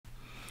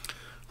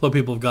Hello,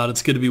 people of God.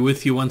 It's good to be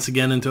with you once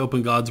again and to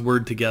open God's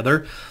Word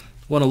together.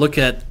 I want to look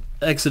at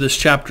Exodus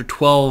chapter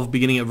 12,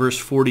 beginning at verse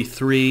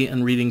 43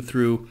 and reading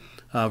through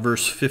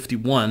verse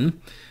 51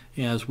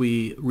 as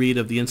we read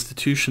of the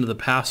institution of the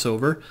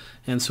Passover.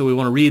 And so we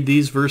want to read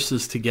these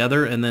verses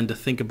together and then to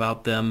think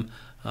about them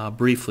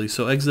briefly.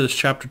 So Exodus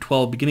chapter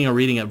 12, beginning our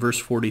reading at verse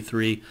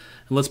 43.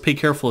 And let's pay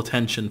careful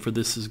attention, for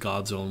this is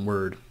God's own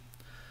word.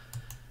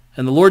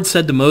 And the Lord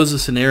said to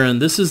Moses and Aaron,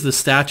 "This is the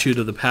statute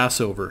of the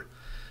Passover.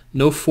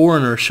 No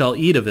foreigner shall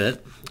eat of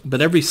it, but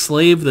every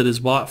slave that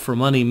is bought for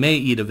money may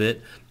eat of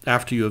it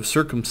after you have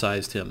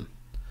circumcised him.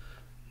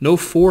 No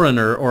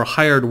foreigner or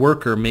hired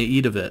worker may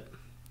eat of it.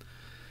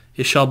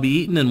 It shall be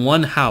eaten in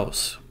one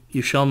house.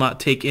 You shall not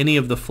take any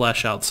of the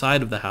flesh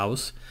outside of the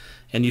house,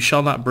 and you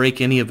shall not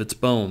break any of its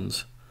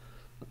bones.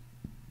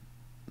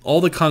 All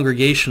the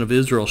congregation of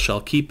Israel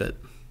shall keep it.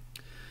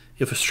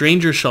 If a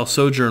stranger shall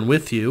sojourn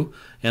with you,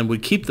 and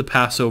would keep the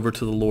Passover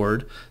to the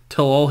Lord,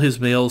 tell all his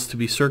males to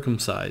be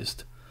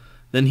circumcised.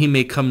 Then he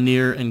may come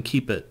near and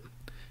keep it.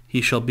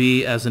 He shall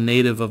be as a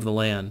native of the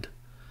land.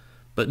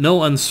 But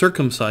no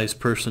uncircumcised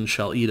person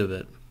shall eat of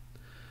it.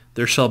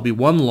 There shall be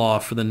one law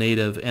for the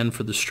native and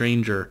for the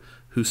stranger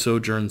who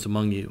sojourns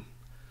among you."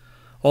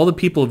 All the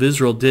people of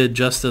Israel did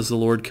just as the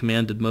Lord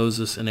commanded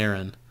Moses and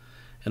Aaron.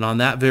 And on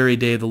that very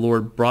day the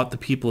Lord brought the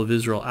people of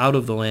Israel out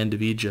of the land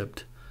of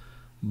Egypt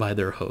by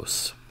their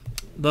hosts.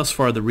 Thus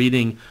far the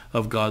reading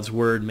of God's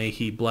word. May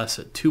he bless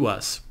it to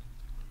us.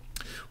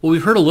 Well,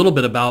 we've heard a little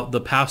bit about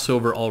the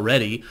Passover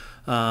already,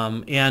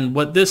 and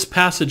what this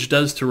passage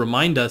does to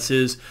remind us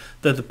is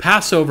that the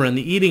Passover and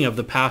the eating of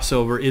the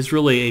Passover is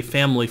really a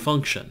family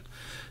function.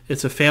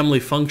 It's a family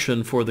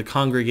function for the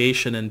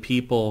congregation and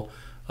people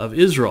of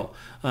Israel.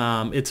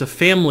 It's a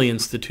family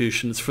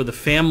institution. It's for the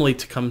family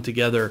to come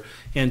together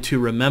and to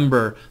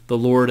remember the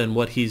Lord and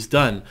what he's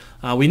done.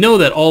 We know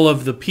that all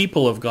of the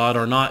people of God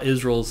are not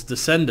Israel's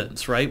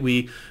descendants, right?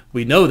 We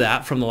know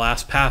that from the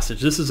last passage.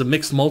 This is a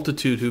mixed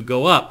multitude who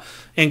go up.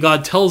 And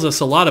God tells us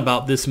a lot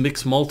about this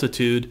mixed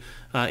multitude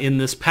in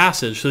this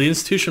passage. So the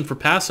institution for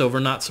Passover,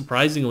 not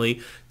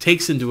surprisingly,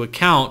 takes into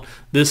account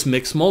this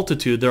mixed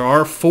multitude. There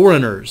are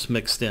foreigners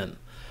mixed in.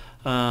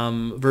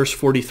 Verse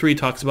 43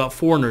 talks about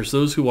foreigners,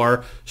 those who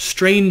are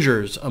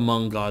strangers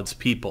among God's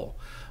people.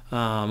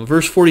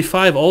 Verse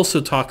 45 also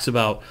talks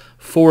about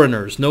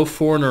foreigners. No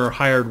foreigner or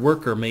hired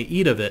worker may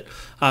eat of it.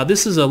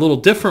 This is a little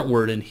different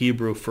word in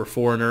Hebrew for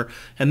foreigner,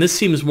 and this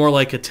seems more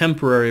like a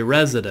temporary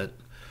resident.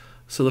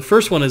 So the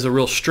first one is a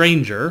real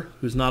stranger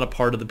who's not a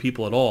part of the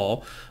people at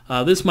all.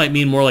 This might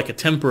mean more like a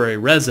temporary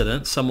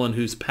resident, someone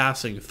who's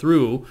passing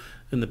through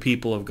in the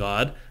people of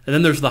God. And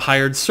then there's the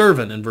hired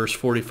servant in verse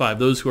 45,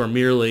 those who are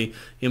merely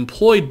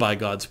employed by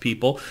God's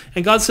people.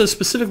 And God says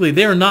specifically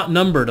they are not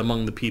numbered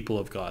among the people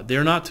of God. They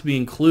are not to be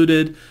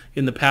included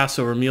in the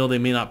Passover meal. They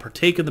may not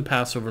partake in the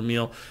Passover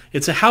meal.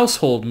 It's a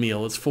household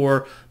meal. It's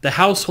for the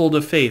household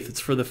of faith. It's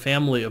for the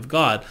family of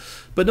God.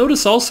 But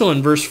notice also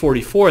in verse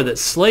 44 that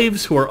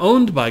slaves who are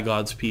owned by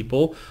God's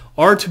people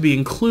are to be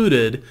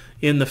included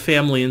in the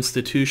family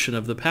institution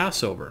of the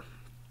Passover.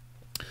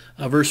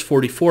 Verse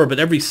 44, "But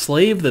every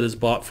slave that is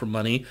bought for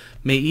money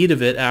may eat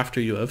of it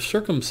after you have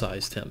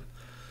circumcised him."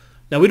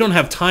 Now, we don't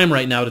have time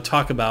right now to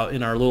talk about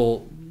in our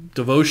little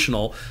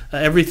devotional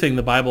everything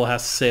the Bible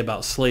has to say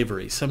about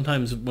slavery.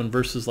 Sometimes when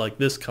verses like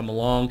this come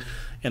along,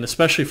 and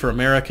especially for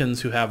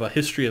Americans who have a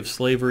history of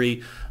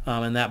slavery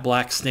and that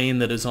black stain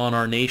that is on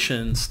our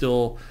nation,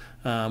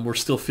 we're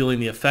still feeling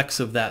the effects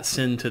of that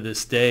sin to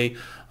this day.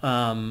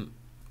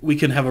 We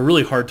can have a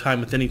really hard time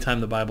with any time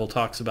the Bible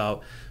talks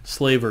about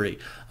slavery.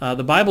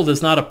 The Bible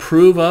does not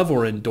approve of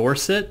or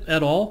endorse it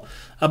at all,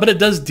 but it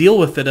does deal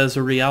with it as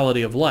a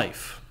reality of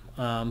life.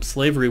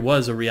 Slavery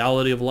was a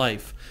reality of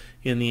life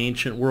in the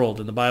ancient world,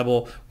 and the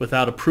Bible,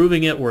 without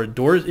approving it or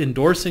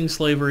endorsing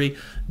slavery,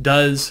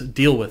 does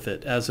deal with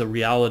it as a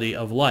reality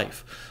of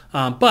life.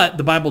 But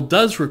the Bible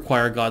does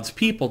require God's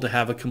people to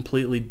have a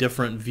completely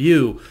different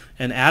view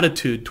and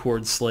attitude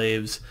towards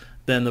slaves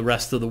than the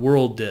rest of the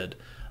world did.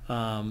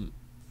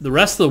 The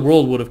rest of the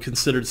world would have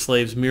considered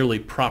slaves merely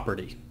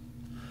property.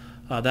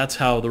 That's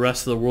how the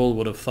rest of the world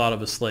would have thought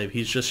of a slave.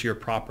 He's just your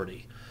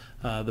property,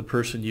 the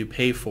person you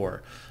pay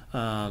for.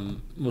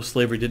 Most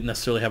slavery didn't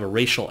necessarily have a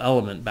racial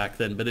element back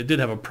then, but it did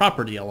have a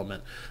property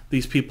element.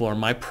 These people are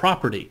my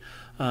property.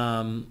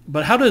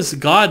 But how does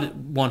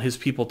God want his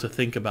people to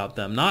think about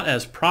them? Not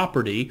as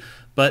property,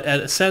 but in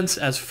a sense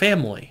as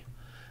family,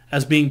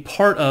 as being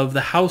part of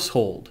the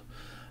household.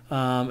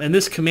 And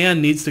this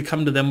command needs to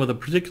come to them with a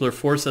particular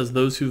force as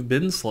those who've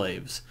been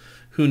slaves,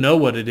 who know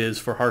what it is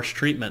for harsh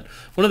treatment.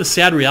 One of the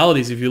sad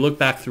realities, if you look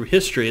back through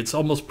history,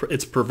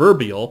 it's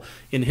proverbial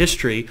in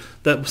history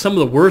that some of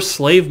the worst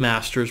slave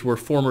masters were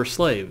former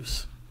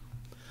slaves.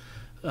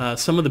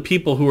 Some of the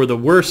people who were the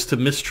worst to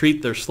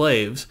mistreat their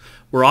slaves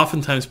were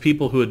oftentimes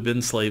people who had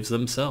been slaves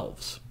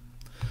themselves.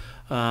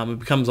 It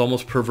becomes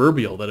almost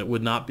proverbial that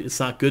it's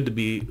not good to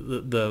be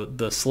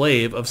the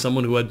slave of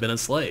someone who had been a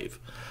slave.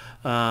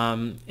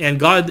 And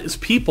God's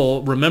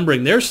people,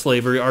 remembering their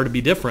slavery, are to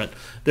be different.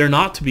 They're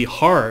not to be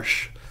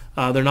harsh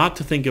They're not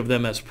to think of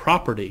them as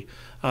property.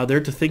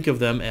 They're to think of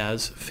them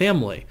as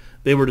family.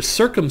 They were to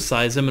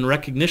circumcise them in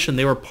recognition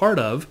they were part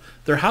of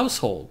their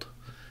household.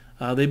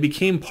 They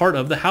became part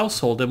of the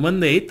household, and when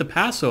they ate the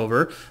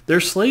Passover,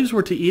 their slaves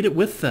were to eat it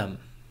with them.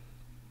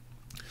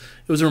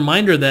 It was a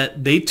reminder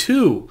that they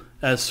too,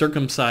 as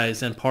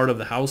circumcised and part of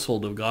the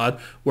household of God,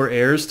 were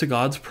heirs to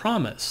God's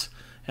promise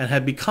and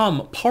had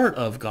become part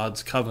of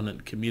God's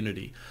covenant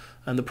community.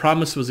 And the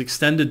promise was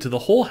extended to the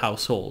whole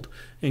household,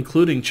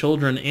 including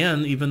children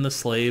and even the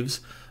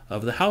slaves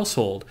of the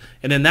household.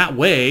 And in that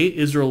way,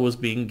 Israel was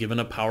being given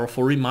a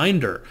powerful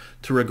reminder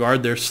to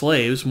regard their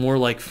slaves more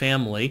like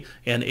family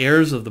and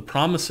heirs of the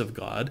promise of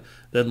God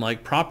than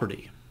like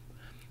property.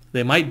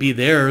 They might be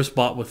theirs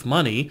bought with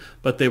money,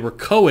 but they were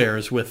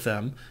co-heirs with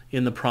them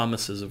in the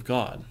promises of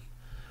God.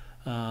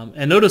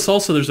 And notice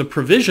also there's a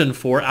provision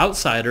for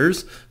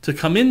outsiders to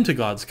come into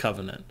God's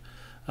covenant.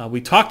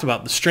 We talked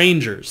about the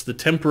strangers, the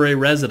temporary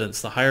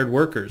residents, the hired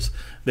workers.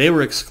 They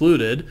were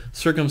excluded.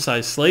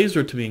 Circumcised slaves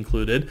were to be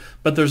included.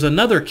 But there's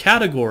another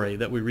category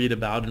that we read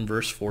about in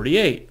verse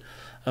 48.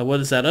 What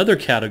is that other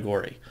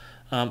category?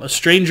 A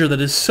stranger that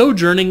is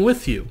sojourning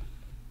with you.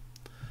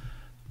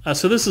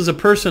 So this is a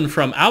person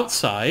from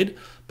outside,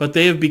 but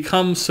they have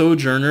become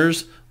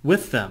sojourners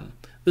with them.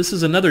 This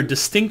is another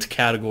distinct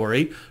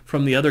category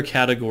from the other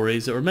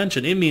categories that were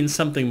mentioned. It means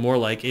something more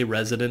like a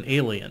resident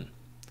alien.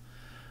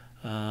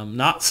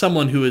 Not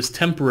someone who is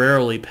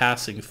temporarily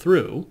passing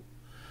through,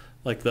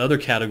 like the other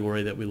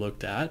category that we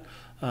looked at,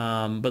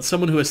 but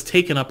someone who has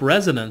taken up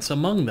residence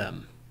among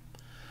them.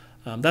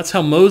 That's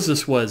how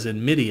Moses was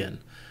in Midian.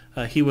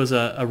 He was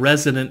a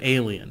resident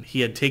alien.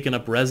 He had taken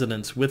up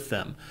residence with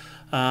them.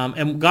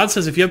 And God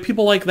says if you have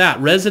people like that,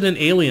 resident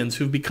aliens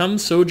who've become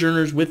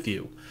sojourners with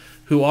you,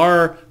 who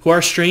are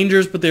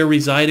strangers but they're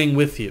residing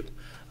with you,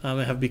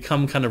 have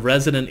become kind of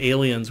resident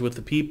aliens with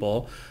the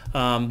people,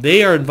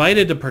 they are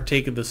invited to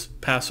partake of this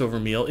Passover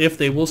meal if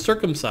they will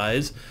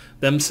circumcise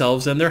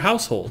themselves and their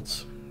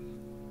households.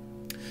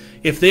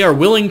 If they are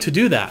willing to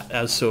do that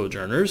as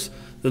sojourners,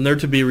 then they're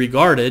to be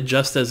regarded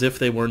just as if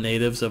they were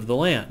natives of the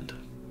land.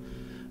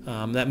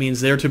 That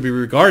means they're to be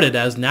regarded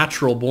as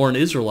natural-born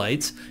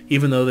Israelites,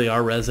 even though they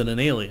are resident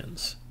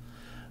aliens.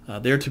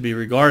 They're to be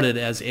regarded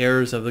as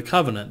heirs of the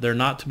covenant. They're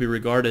not to be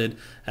regarded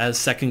as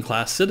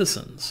second-class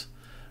citizens.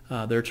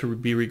 They're to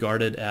be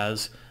regarded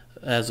as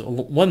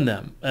among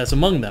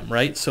them,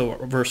 right? So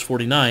verse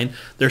 49,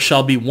 there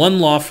shall be one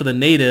law for the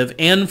native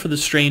and for the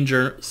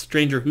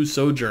stranger who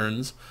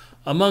sojourns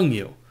among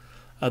you.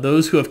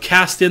 Those who have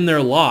cast in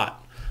their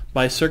lot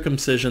by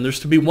circumcision,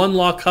 there's to be one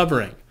law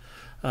covering.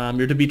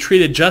 You're to be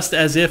treated just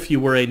as if you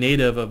were a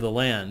native of the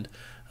land,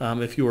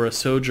 if you were a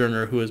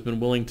sojourner who has been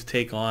willing to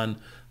take on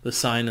the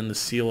sign and the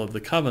seal of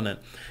the covenant.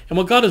 And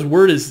what God's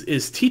word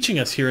is teaching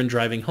us here in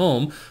driving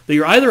home, that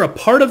you're either a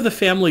part of the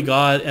family of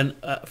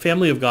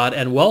God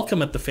and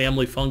welcome at the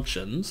family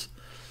functions,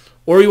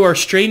 or you are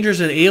strangers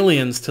and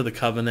aliens to the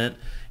covenant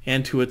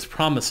and to its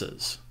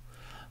promises.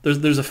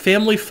 There's a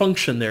family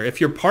function there.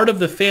 If you're part of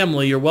the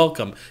family, you're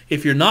welcome.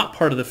 If you're not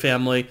part of the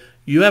family,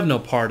 you have no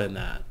part in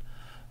that.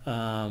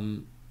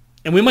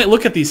 And we might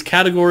look at these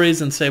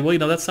categories and say, well,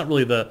 that's not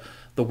really the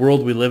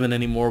world we live in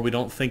anymore. We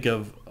don't think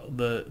of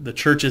the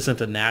church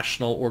isn't a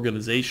national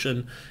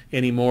organization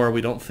anymore.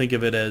 We don't think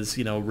of it as,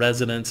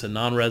 residents and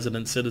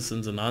non-resident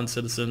citizens and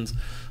non-citizens.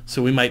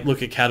 So we might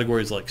look at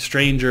categories like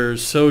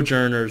strangers,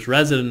 sojourners,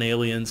 resident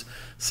aliens,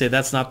 say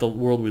that's not the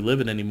world we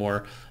live in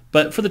anymore.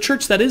 But for the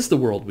church, that is the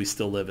world we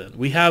still live in.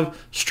 We have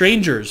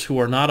strangers who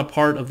are not a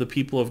part of the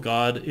people of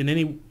God in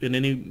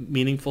any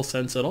meaningful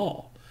sense at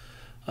all.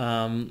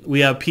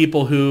 We have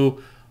people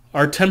who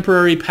are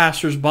temporary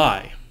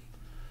passers-by,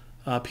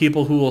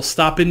 people who will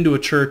stop into a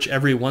church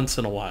every once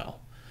in a while,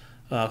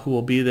 who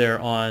will be there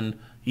on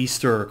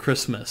Easter or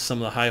Christmas, some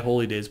of the high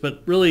holy days,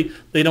 but really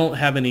they don't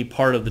have any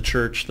part of the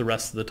church the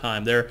rest of the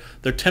time. They're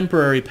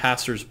temporary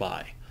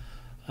passers-by.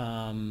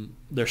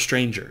 They're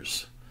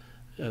strangers.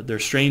 They're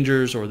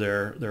strangers or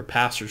they're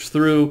passers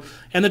through.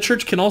 And the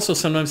church can also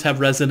sometimes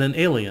have resident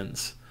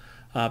aliens,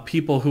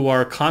 people who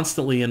are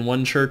constantly in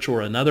one church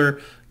or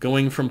another,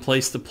 going from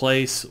place to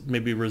place,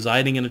 maybe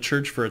residing in a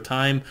church for a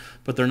time,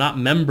 but they're not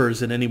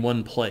members in any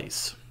one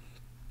place.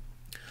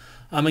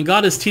 And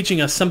God is teaching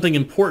us something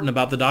important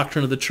about the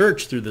doctrine of the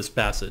church through this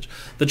passage,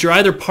 that you're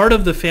either part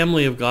of the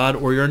family of God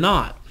or you're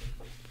not.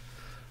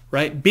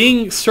 Right?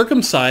 Being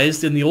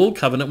circumcised in the Old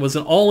Covenant was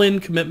an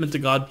all-in commitment to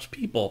God's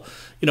people.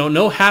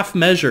 No half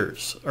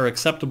measures are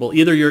acceptable.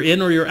 Either you're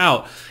in or you're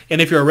out. And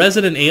if you're a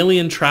resident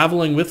alien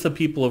traveling with the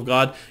people of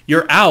God,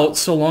 you're out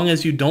so long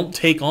as you don't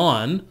take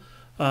on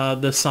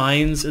the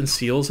signs and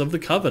seals of the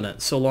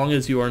covenant, so long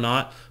as you are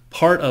not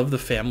part of the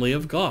family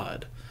of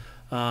God.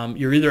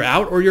 You're either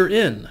out or you're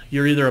in.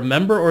 You're either a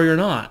member or you're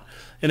not.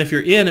 And if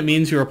you're in, it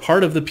means you're a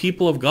part of the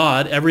people of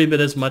God every bit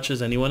as much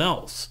as anyone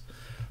else.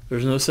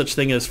 There's no such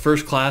thing as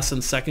first class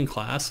and second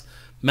class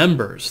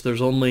members.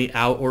 There's only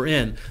out or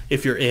in.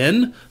 If you're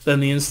in, then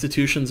the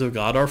institutions of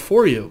God are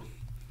for you.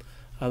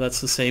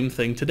 That's the same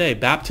thing today.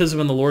 Baptism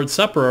and the Lord's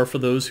Supper are for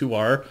those who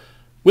are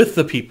with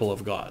the people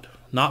of God,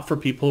 not for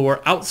people who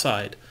are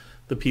outside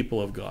the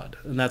people of God.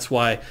 And that's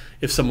why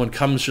if someone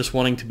comes just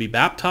wanting to be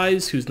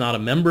baptized who's not a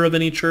member of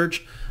any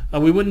church,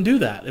 we wouldn't do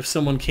that. If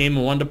someone came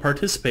and wanted to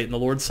participate in the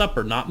Lord's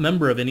Supper, not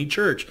member of any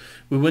church,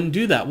 we wouldn't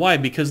do that. Why?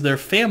 Because they're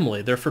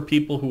family. They're for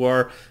people who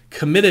are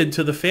committed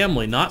to the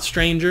family, not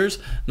strangers,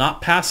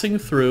 not passing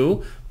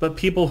through, but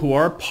people who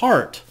are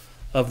part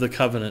of the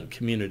covenant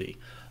community.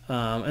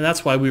 And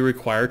that's why we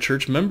require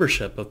church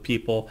membership of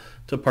people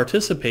to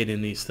participate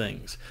in these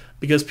things.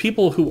 Because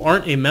people who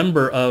aren't a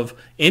member of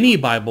any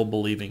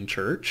Bible-believing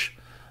church,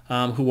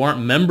 who aren't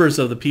members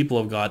of the people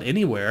of God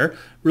anywhere,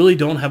 really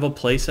don't have a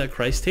place at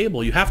Christ's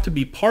table. You have to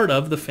be part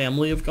of the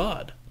family of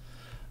God.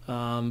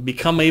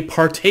 Become a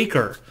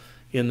partaker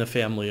in the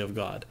family of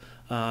God.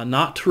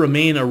 Not to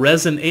remain a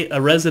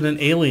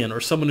resident alien or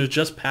someone who's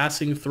just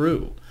passing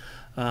through.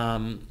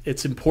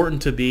 It's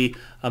important to be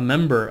a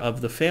member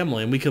of the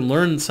family, and we can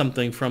learn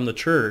something from the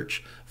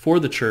church, for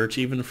the church,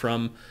 even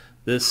from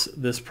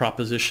this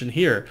proposition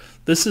here.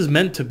 This is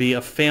meant to be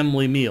a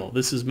family meal.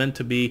 This is meant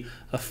to be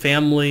a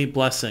family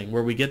blessing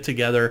where we get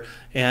together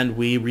and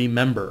we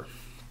remember.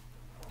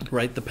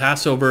 Right? The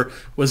Passover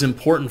was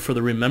important for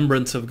the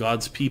remembrance of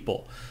God's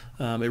people.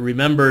 It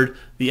remembered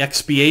the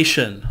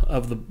expiation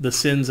of the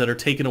sins that are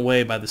taken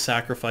away by the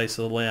sacrifice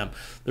of the Lamb.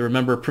 They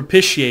remember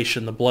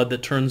propitiation, the blood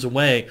that turns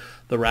away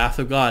the wrath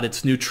of God.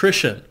 It's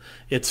nutrition.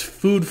 It's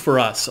food for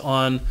us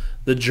on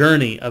the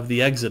journey of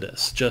the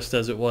Exodus, just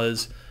as it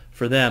was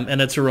for them.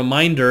 And it's a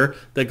reminder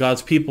that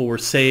God's people were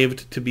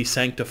saved to be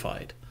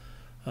sanctified,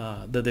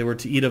 that they were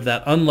to eat of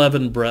that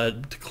unleavened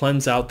bread to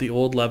cleanse out the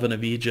old leaven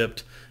of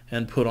Egypt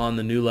and put on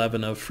the new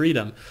leaven of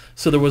freedom.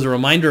 So there was a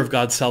reminder of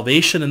God's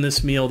salvation in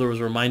this meal. There was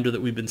a reminder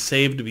that we've been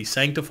saved to be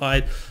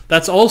sanctified.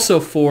 That's also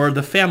for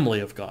the family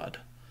of God.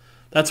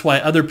 That's why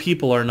other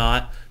people are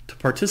not to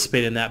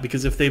participate in that,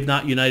 because if they've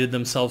not united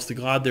themselves to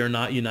God, they're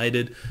not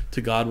united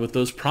to God with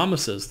those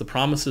promises, the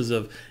promises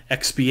of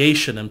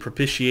expiation and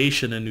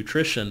propitiation and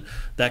nutrition,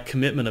 that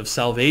commitment of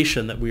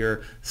salvation, that we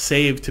are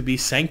saved to be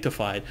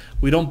sanctified.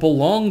 We don't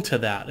belong to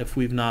that if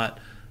we've not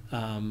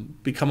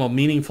become a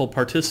meaningful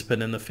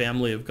participant in the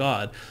family of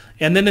God.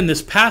 And then in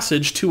this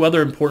passage, two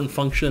other important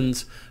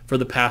functions for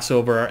the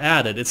Passover are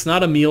added. It's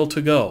not a meal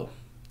to go.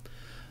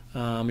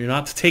 You're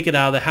not to take it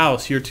out of the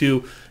house. You're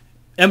to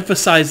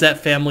emphasize that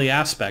family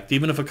aspect.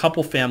 Even if a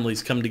couple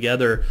families come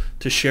together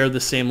to share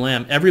the same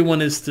lamb,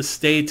 everyone is to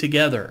stay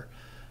together.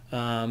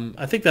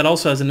 I think that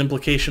also has an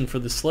implication for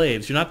the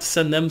slaves. You're not to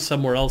send them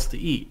somewhere else to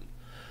eat.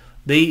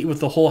 They eat with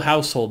the whole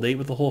household. They eat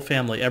with the whole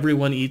family.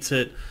 Everyone eats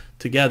it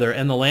together,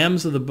 and the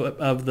lambs of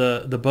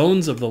the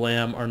bones of the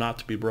lamb are not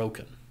to be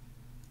broken.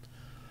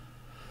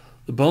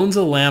 The bones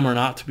of the lamb are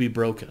not to be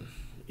broken.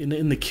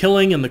 In the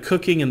killing and the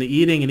cooking and the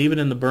eating and even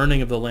in the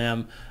burning of the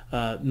lamb,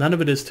 none of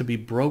it is to be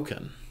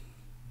broken.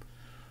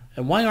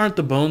 And why aren't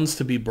the bones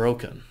to be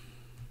broken?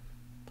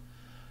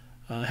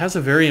 It has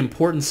a very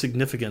important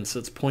significance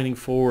that's pointing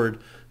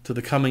forward to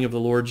the coming of the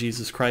Lord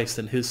Jesus Christ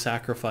and his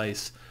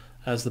sacrifice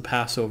as the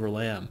Passover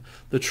lamb.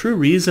 The true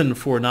reason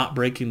for not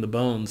breaking the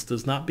bones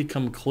does not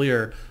become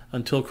clear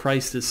until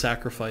Christ is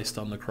sacrificed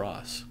on the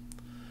cross.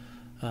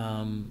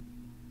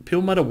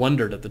 People might have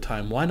wondered at the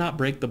time, why not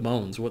break the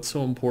bones? What's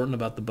so important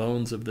about the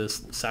bones of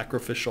this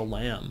sacrificial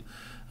lamb?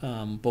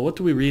 But what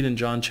do we read in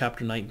John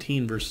chapter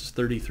 19, verses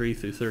 33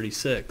 through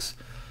 36?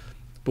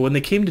 But when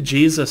they came to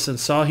Jesus and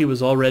saw he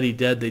was already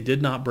dead, they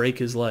did not break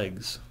his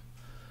legs.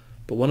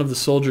 But one of the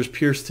soldiers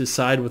pierced his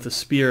side with a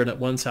spear, and at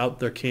once out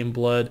there came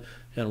blood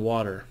and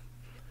water.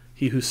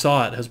 He who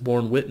saw it has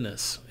borne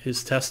witness.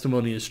 His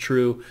testimony is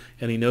true,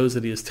 and he knows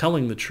that he is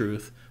telling the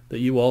truth, that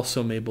you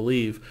also may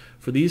believe.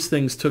 For these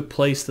things took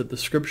place that the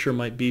scripture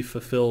might be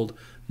fulfilled,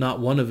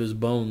 not one of his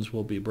bones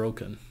will be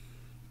broken.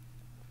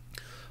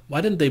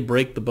 Why didn't they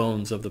break the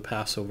bones of the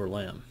Passover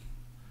lamb?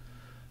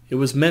 It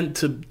was meant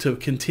to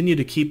continue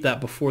to keep that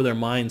before their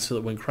minds, so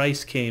that when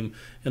Christ came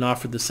and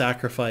offered the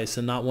sacrifice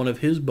and not one of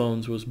his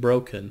bones was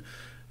broken,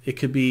 it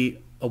could be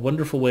a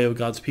wonderful way of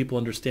God's people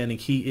understanding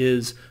he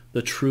is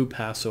the true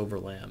Passover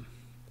lamb.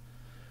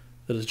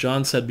 That as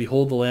John said,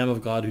 behold the Lamb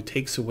of God who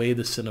takes away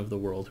the sin of the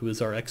world, who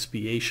is our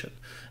expiation.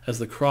 As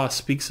the cross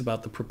speaks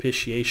about the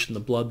propitiation,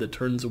 the blood that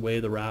turns away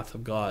the wrath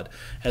of God.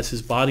 As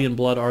his body and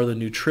blood are the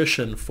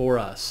nutrition for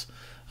us,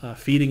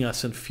 feeding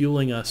us and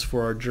fueling us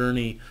for our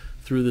journey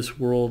through this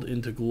world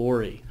into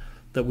glory.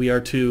 That we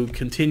are to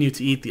continue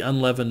to eat the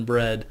unleavened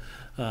bread,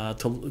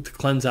 to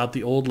cleanse out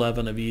the old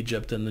leaven of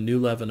Egypt and the new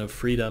leaven of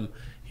freedom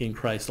in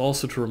Christ.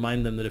 Also to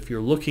remind them that if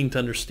you're looking to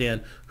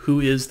understand who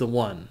is the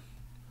one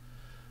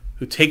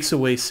who takes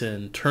away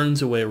sin,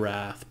 turns away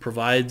wrath,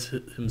 provides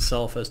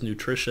himself as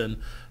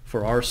nutrition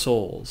for our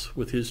souls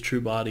with his true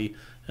body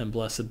and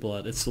blessed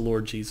blood, it's the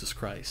Lord Jesus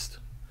Christ.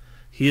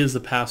 He is the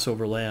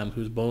Passover lamb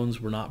whose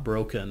bones were not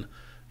broken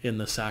in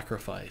the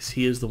sacrifice.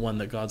 He is the one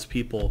that God's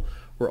people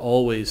were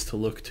always to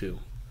look to.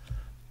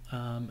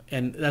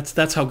 And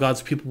that's how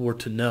God's people were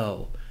to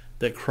know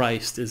that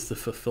Christ is the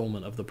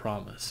fulfillment of the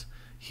promise.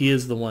 He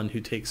is the one who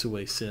takes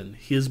away sin.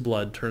 His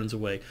blood turns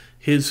away.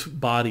 His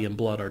body and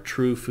blood are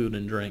true food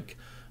and drink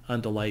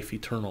unto life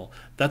eternal.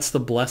 That's the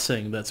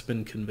blessing that's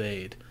been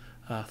conveyed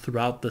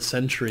throughout the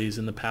centuries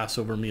in the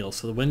Passover meal,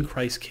 so that when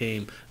Christ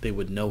came, they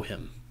would know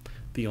him,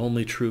 the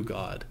only true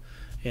God,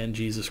 and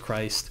Jesus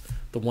Christ,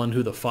 the one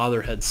who the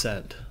Father had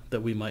sent,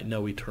 that we might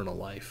know eternal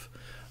life.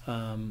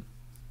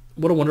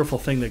 What a wonderful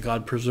thing that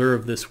God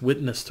preserved this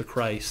witness to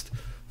Christ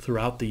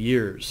throughout the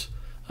years,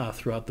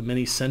 throughout the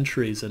many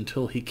centuries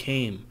until he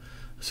came,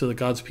 so that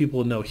God's people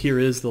would know, here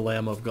is the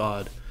Lamb of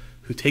God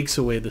who takes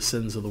away the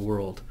sins of the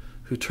world,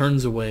 who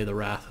turns away the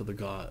wrath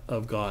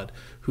of God,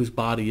 whose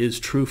body is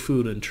true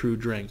food and true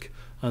drink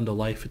unto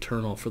life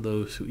eternal for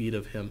those who eat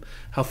of him.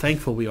 How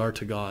thankful we are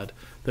to God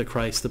that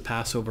Christ, the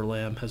Passover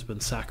Lamb, has been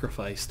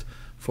sacrificed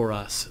for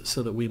us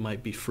so that we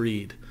might be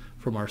freed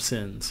from our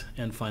sins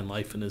and find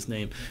life in his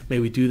name. May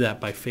we do that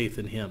by faith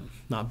in him,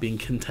 not being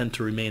content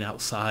to remain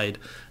outside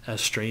as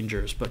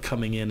strangers, but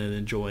coming in and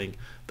enjoying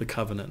the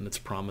covenant and its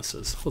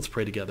promises. Let's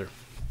pray together.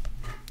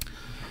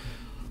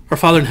 Our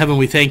Father in heaven,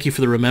 we thank you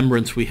for the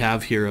remembrance we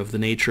have here of the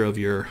nature of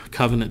your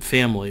covenant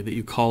family, that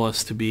you call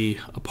us to be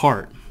a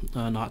part,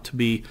 not to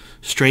be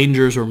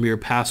strangers or mere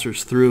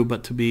passers through,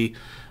 but to be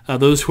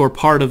those who are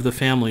part of the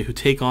family, who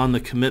take on the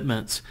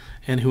commitments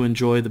and who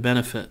enjoy the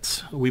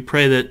benefits. We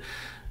pray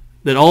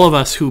that all of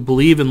us who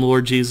believe in the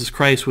Lord Jesus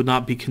Christ would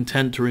not be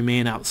content to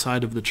remain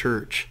outside of the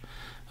church.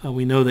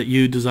 We know that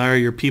you desire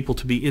your people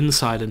to be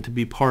inside and to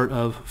be part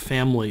of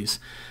families,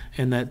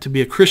 and that to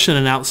be a Christian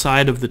and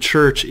outside of the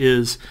church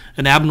is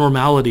an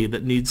abnormality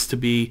that needs to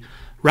be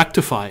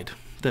rectified,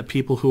 that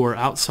people who are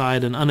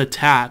outside and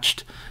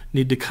unattached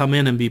need to come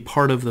in and be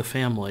part of the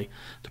family,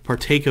 to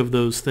partake of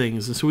those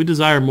things. And so we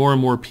desire more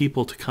and more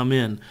people to come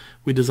in.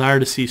 We desire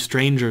to see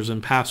strangers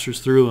and passers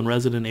through and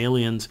resident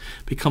aliens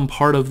become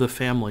part of the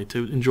family,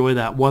 to enjoy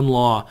that one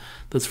law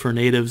that's for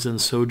natives and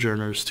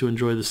sojourners, to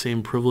enjoy the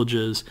same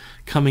privileges,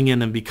 coming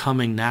in and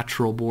becoming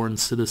natural-born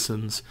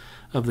citizens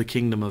of the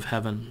kingdom of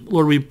heaven.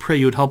 Lord, we pray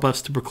you would help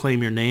us to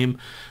proclaim your name,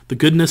 the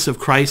goodness of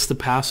Christ, the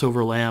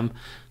Passover Lamb,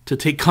 to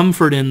take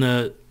comfort in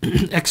the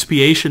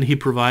expiation he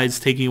provides,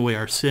 taking away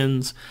our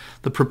sins,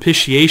 the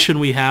propitiation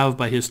we have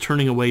by his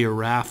turning away your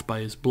wrath by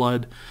his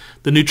blood,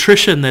 the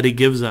nutrition that he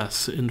gives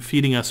us in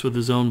feeding us with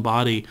his own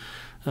body,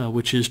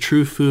 which is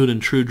true food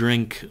and true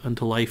drink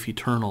unto life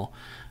eternal.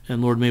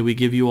 And Lord, may we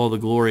give you all the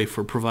glory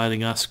for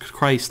providing us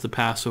Christ, the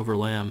Passover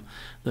Lamb,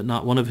 that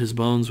not one of his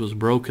bones was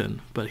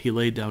broken, but he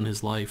laid down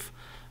his life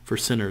for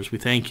sinners. We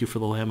thank you for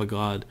the Lamb of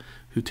God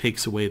who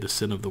takes away the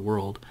sin of the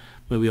world.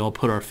 May we all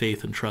put our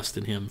faith and trust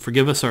in him.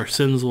 Forgive us our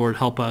sins, Lord.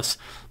 Help us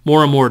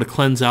more and more to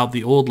cleanse out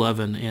the old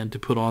leaven and to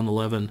put on the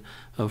leaven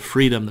of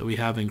freedom that we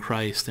have in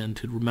Christ, and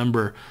to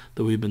remember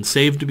that we've been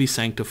saved to be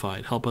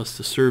sanctified. Help us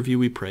to serve you,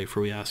 we pray, for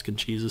we ask in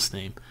Jesus'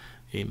 name.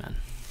 Amen.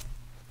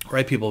 All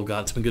right, people of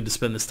God, it's been good to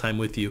spend this time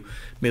with you.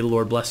 May the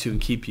Lord bless you and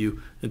keep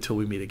you until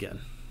we meet again.